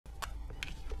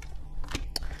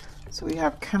So we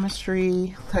have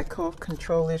chemistry, let go of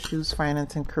control issues,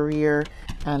 finance and career.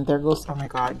 And there goes, oh my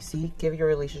God, you see, give your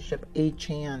relationship a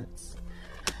chance.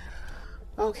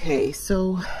 Okay,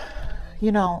 so,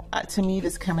 you know, to me,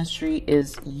 this chemistry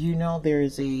is, you know,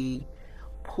 there's a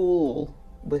pull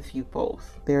with you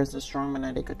both. There's a strong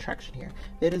magnetic attraction here.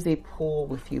 There is a pull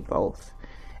with you both.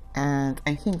 And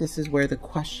I think this is where the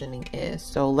questioning is.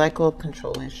 So let go of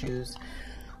control issues.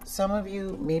 Some of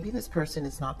you, maybe this person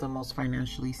is not the most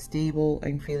financially stable.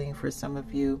 I'm feeling for some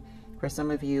of you. For some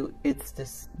of you, it's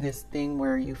this thing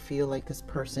where you feel like this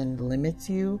person limits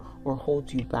you or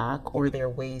holds you back, or their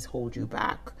ways hold you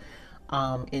back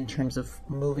in terms of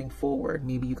moving forward.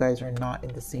 Maybe you guys are not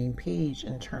in the same page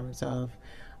in terms of,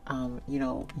 you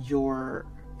know, your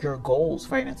goals,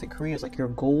 finance and careers, like your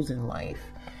goals in life.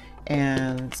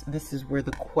 And this is where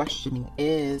the questioning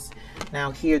is.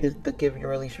 Now here, the give your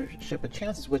relationship a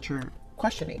chance is what you're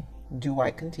questioning. Do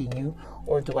I continue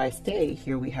or do I stay?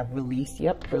 Here we have release.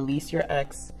 Yep, release your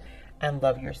ex and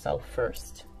love yourself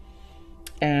first.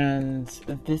 And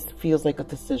this feels like a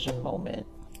decision moment.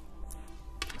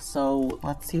 So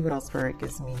let's see what else Spirit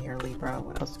gives me here, Libra.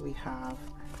 What else do we have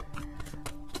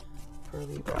for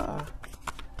Libra?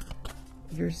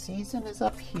 Your season is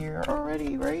up here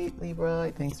already, right, Libra?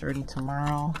 I think starting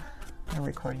tomorrow. I'm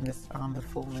recording this on the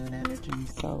full moon energy,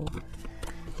 so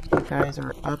you guys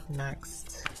are up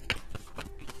next.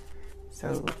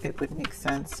 So it would make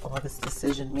sense, all this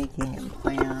decision making and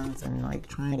plans and like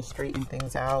trying to straighten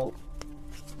things out.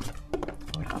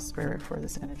 What else, Spirit, for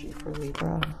this energy for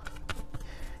Libra?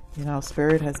 You know,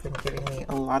 Spirit has been giving me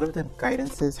a lot of the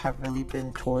guidances have really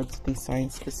been towards the sign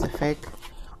specific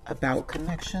about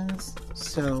connections.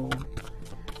 So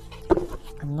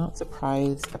I'm not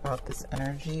surprised about this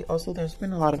energy. Also, there's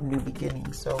been a lot of new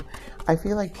beginnings. So I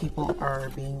feel like people are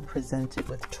being presented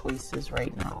with choices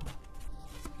right now.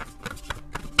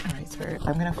 All right, Spirit,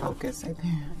 I'm going to focus.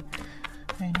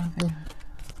 I know.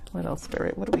 What else,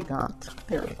 Spirit? What do we got?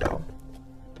 There we go.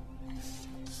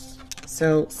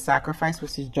 So sacrifice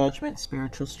versus judgment,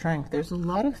 spiritual strength. There's a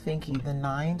lot of thinking. The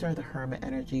nines are the hermit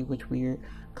energy, which we're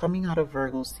coming out of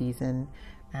Virgo season.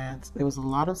 And there was a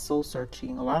lot of soul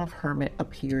searching. A lot of hermit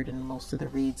appeared in most of the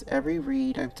reads. Every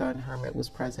read I've done, hermit was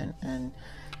present. And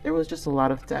there was just a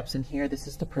lot of depths in here. This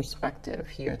is the perspective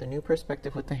here, the new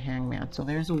perspective with the hangman. So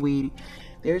there's a way,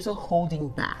 there's a holding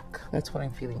back. That's what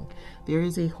I'm feeling. There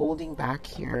is a holding back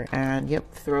here. And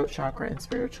yep, throat chakra and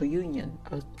spiritual union.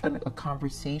 A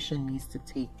conversation needs to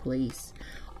take place.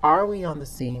 Are we on the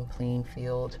same playing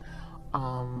field?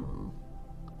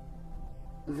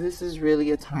 This is really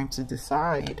a time to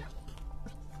decide.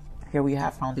 Here we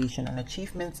have foundation and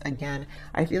achievements. Again,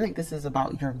 I feel like this is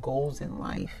about your goals in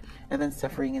life. And then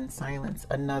suffering in silence.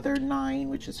 Another 9,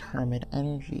 which is hermit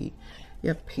energy. You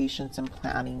have patience and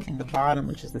planning in the bottom,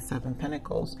 which is the 7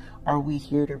 pentacles. Are we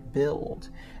here to build?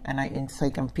 And it's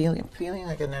like I'm feeling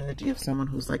like an energy of someone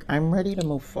who's like, I'm ready to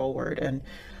move forward. And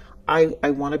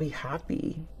I want to be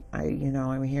happy.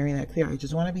 I'm hearing that clear. I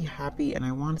just want to be happy and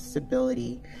I want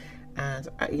stability. And,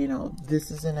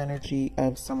 this is an energy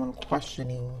of someone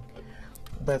questioning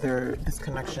whether this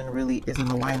connection really is in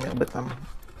alignment with them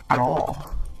at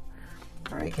all.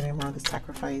 All right, give me more of the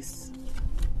sacrifice.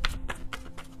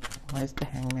 Why is the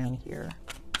hangman here?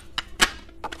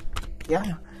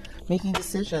 Yeah, making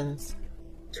decisions.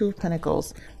 2 of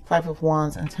Pentacles, 5 of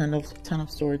Wands, and 10 of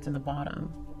Swords in the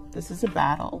bottom. This is a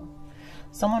battle.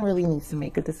 Someone really needs to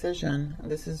make a decision.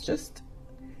 This is just...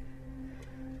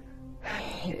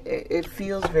 It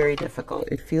feels very difficult.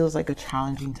 It feels like a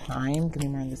challenging time. Give me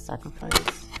more of the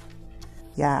sacrifice.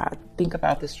 Yeah, think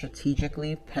about this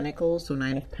strategically. Pentacles, so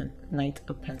Knight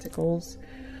of Pentacles.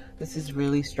 This is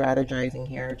really strategizing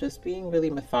here. Just being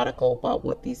really methodical about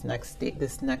what this next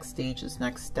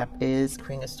step is.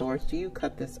 Queen of Swords. Do you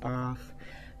cut this off?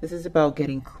 This is about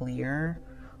getting clear.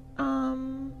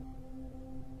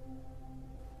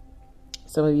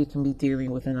 Some of you can be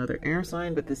dealing with another air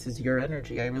sign, but this is your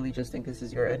energy. I really just think this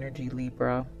is your energy,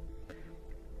 Libra.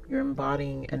 You're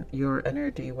embodying your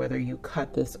energy, whether you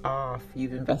cut this off.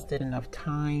 You've invested enough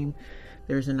time.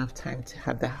 There's enough time to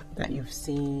have that you've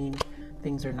seen.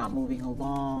 Things are not moving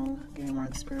along. Getting more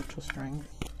on spiritual strength.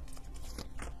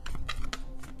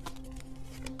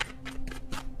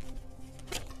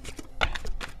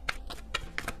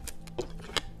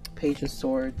 Page of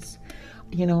Swords.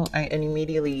 And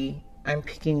immediately... I'm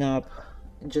picking up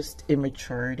just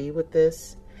immaturity with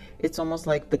this. It's almost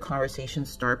like the conversations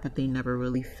start, but they never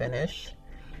really finish.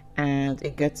 And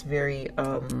it gets very,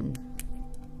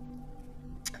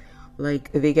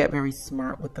 like they get very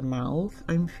smart with the mouth,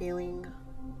 I'm feeling.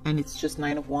 And it's just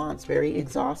 9 of Wands, very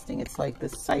exhausting. It's like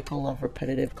this cycle of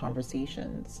repetitive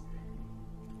conversations.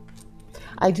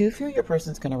 I do feel your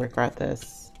person's going to regret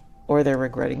this, or they're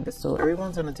regretting this. So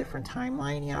everyone's on a different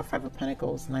timeline. Yeah, Five of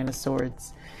Pentacles, Nine of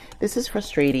Swords. This is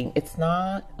frustrating. It's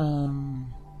not,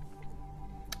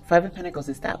 Five of Pentacles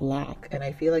is that lack. And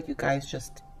I feel like you guys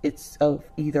just, it's of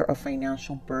either a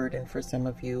financial burden for some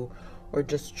of you, or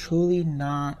just truly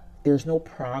not, there's no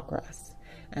progress.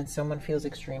 And someone feels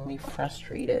extremely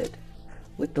frustrated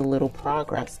with the little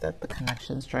progress that the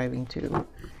connection's driving to.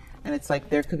 And it's like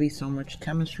there could be so much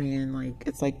chemistry, and like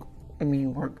it's like, I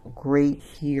mean, we're great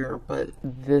here, but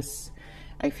this,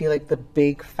 I feel like the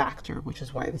big factor, which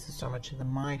is why this is so much in the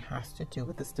mind, has to do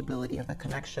with the stability of the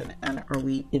connection. And are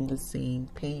we in the same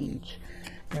page?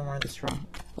 And we're on the strong.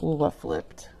 Oh, what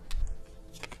flipped?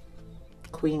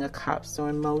 Queen of Cups. So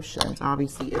emotions,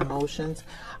 obviously emotions.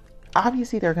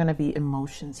 Obviously there are going to be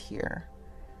emotions here,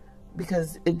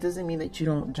 because it doesn't mean that you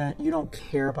don't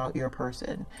care about your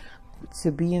person.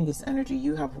 To be in this energy,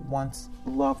 you have once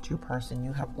loved your person,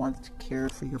 you have once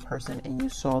cared for your person, and you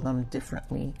saw them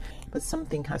differently, but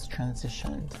something has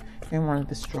transitioned. And we're in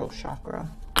the throat chakra.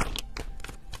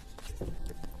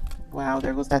 Wow,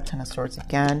 there goes that Ten of Swords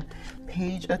again.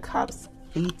 Page of Cups,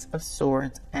 Eight of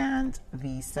Swords, and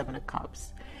the Seven of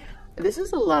Cups. This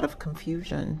is a lot of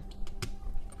confusion.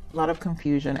 A lot of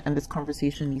confusion, and this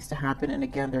conversation needs to happen. And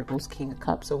again, there goes King of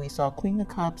Cups. So we saw Queen of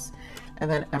Cups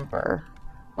and then Emperor.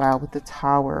 Wow, with the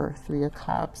Tower, Three of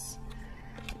Cups.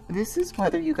 This is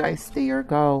whether you guys stay or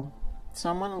go.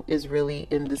 Someone is really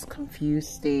in this confused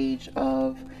stage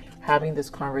of having this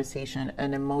conversation,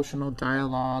 an emotional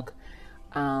dialogue.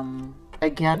 Again,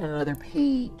 another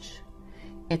page.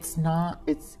 It's not,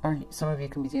 or some of you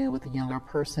can be dealing with a younger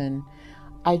person.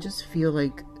 I just feel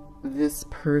like this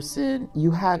person,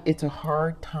 it's a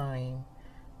hard time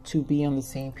to be on the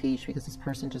same page, because this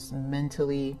person just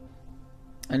mentally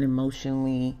and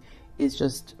emotionally is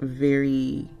just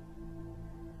very,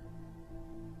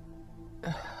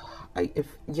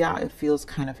 it feels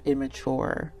kind of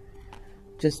immature,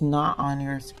 just not on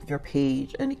your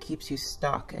page, and it keeps you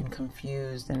stuck and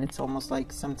confused. And it's almost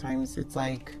like sometimes it's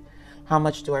like, how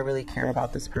much do I really care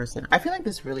about this person? I feel like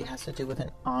this really has to do with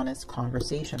an honest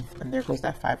conversation. And there goes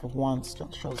that Five of Wands,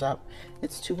 still shows up.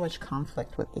 It's too much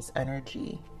conflict with this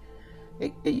energy.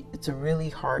 It's a really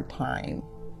hard time.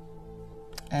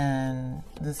 And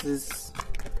this is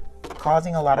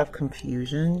causing a lot of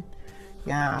confusion.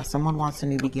 Yeah, someone wants a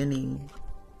new beginning.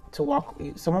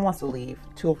 Someone wants to leave.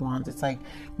 Two of Wands. It's like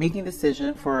making a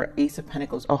decision for Ace of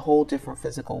Pentacles, a whole different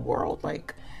physical world.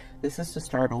 Like, this is to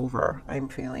start over, I'm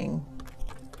feeling.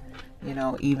 You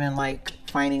know, even like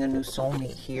finding a new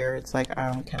soulmate here. It's like,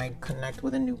 can I connect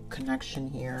with a new connection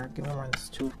here? Give me more on this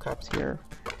Two of Cups here.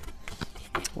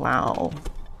 Wow.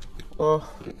 Oh,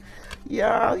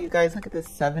 yeah, you guys, look at this.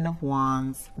 Seven of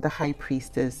Wands, the High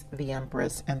Priestess, the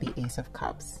Empress, and the Ace of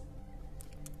Cups.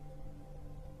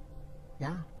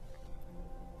 Yeah.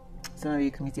 Some of you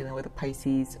can be dealing with a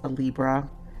Pisces, a Libra.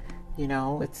 You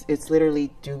know, it's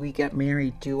literally, do we get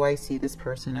married? Do I see this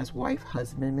person as wife,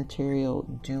 husband material?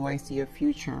 Do I see a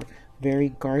future? Very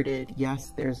guarded.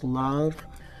 Yes, there's love.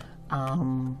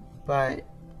 But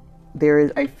there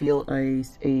is, I feel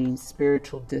a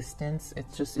spiritual distance. It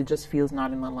just feels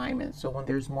not in alignment. So when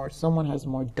there's more, someone has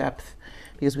more depth,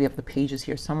 because we have the pages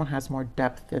here, someone has more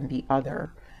depth than the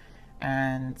other.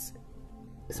 And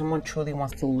someone truly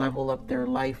wants to level up their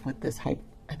life with this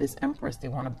Empress. They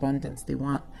want abundance. They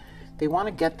want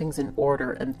to get things in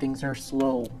order, and things are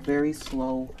slow, very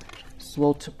slow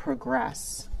to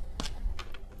progress.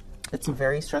 It's a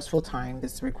very stressful time.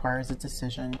 This requires a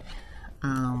decision.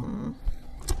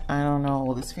 I don't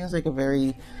know. This feels like a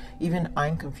very, even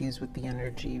I'm confused with the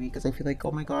energy, because I feel like,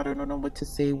 oh my God, I don't know what to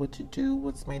say, what to do.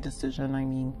 What's my decision? I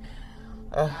mean,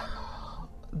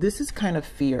 this is kind of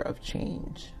fear of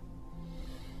change.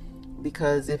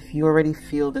 Because if you already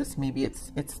feel this, maybe it's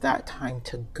that time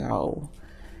to go.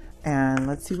 And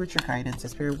let's see what your guidance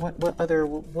is. Spirit,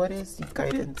 what is the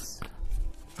guidance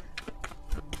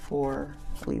for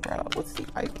Libra? What's the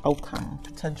outcome,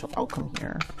 potential outcome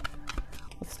here?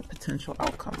 What's the potential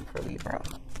outcome for Libra?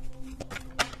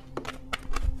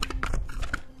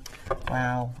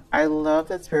 Wow. I love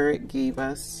that Spirit gave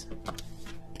us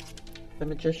the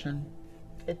Magician.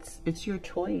 It's your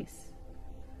choice.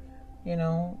 You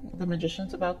know, the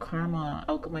Magician's about karma,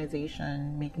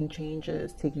 alchemization, making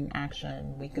changes, taking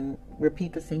action. We can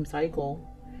repeat the same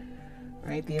cycle,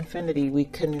 right? The infinity. We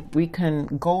can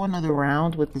go another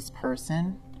round with this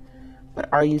person, but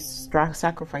are you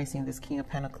sacrificing this King of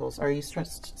Pentacles? Are you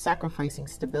sacrificing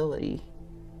stability?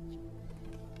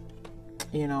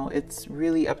 You know, it's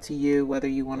really up to you whether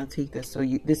you want to take this. So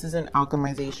this is an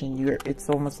alchemization. It's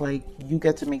almost like you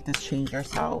get to make this change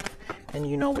yourself, and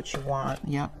you know what you want.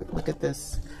 Yep, look at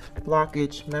this.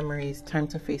 Blockage, memories, time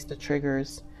to face the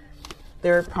triggers.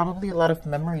 There are probably a lot of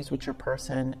memories with your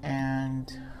person,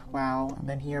 and wow. And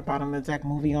then here, bottom of the deck,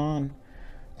 moving on.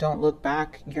 Don't look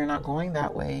back. You're not going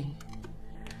that way.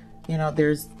 You know,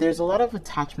 there's a lot of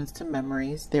attachments to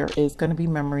memories. There is going to be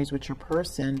memories with your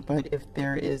person, but if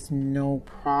there is no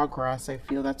progress, I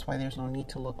feel that's why there's no need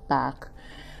to look back.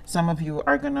 Some of you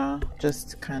are going to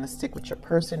just kind of stick with your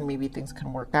person. Maybe things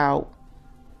can work out,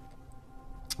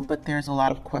 but there's a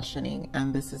lot of questioning,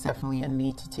 and this is definitely a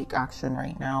need to take action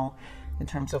right now in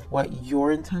terms of what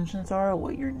your intentions are,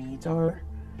 what your needs are,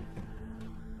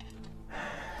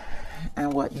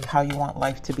 and how you want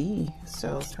life to be.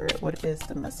 So, Spirit, what is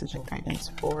the message and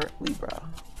guidance for Libra?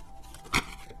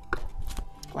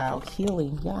 Wow,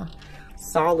 healing, yeah.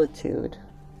 Solitude.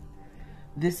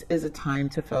 This is a time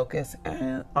to focus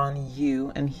on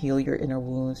you and heal your inner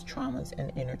wounds, traumas,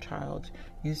 and inner child.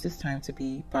 Use this time to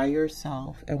be by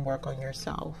yourself and work on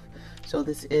yourself. So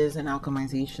this is an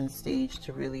alchemization stage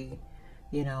to really,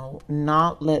 you know,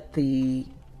 not let the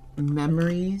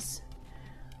memories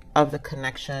of the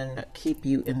connection keep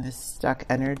you in this stuck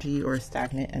energy or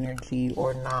stagnant energy,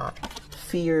 or not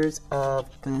fears of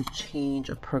the change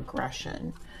of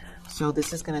progression. So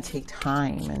this is going to take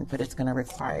time, but it's going to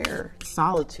require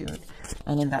solitude,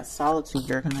 and in that solitude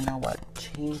you're going to know what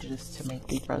changes to make,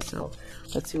 Libra. So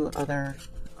let's do other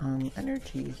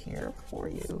energy here for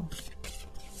you.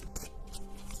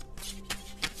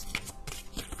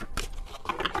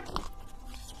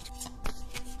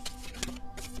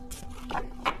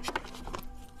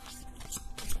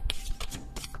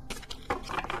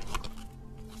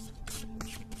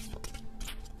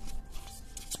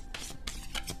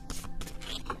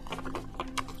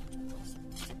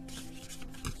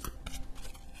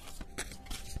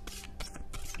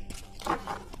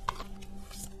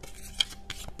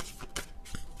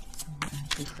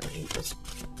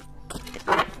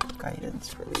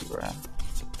 Guidance for Libra.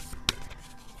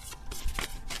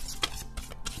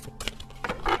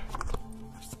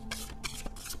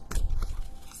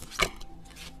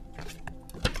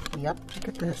 Yep, look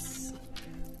at this.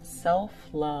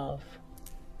 Self-love.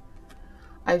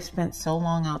 I've spent so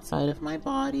long outside of my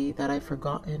body that I've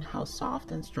forgotten how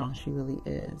soft and strong she really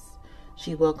is.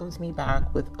 She welcomes me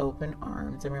back with open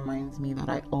arms and reminds me that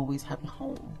I always have a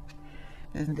home.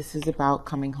 And this is about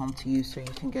coming home to you so you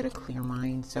can get a clear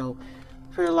mind. So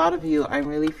for a lot of you, I'm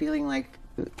really feeling like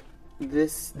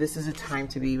this is a time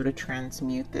to be able to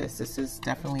transmute this. This is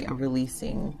definitely a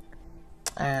releasing.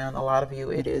 And a lot of you,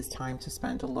 it is time to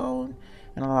spend alone.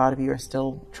 And a lot of you are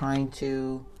still trying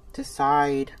to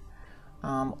decide,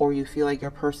 or you feel like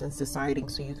your person's deciding.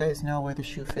 So you guys know where the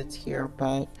shoe fits here.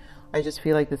 But I just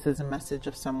feel like this is a message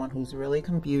of someone who's really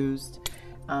confused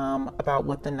about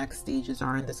what the next stages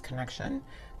are in this connection,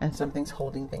 and something's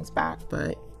holding things back.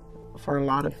 But for a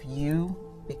lot of you,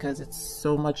 because it's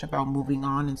so much about moving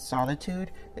on in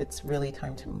solitude, it's really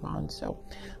time to move on. So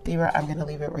Libra, I'm going to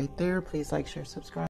leave it right there. Please like, share, subscribe.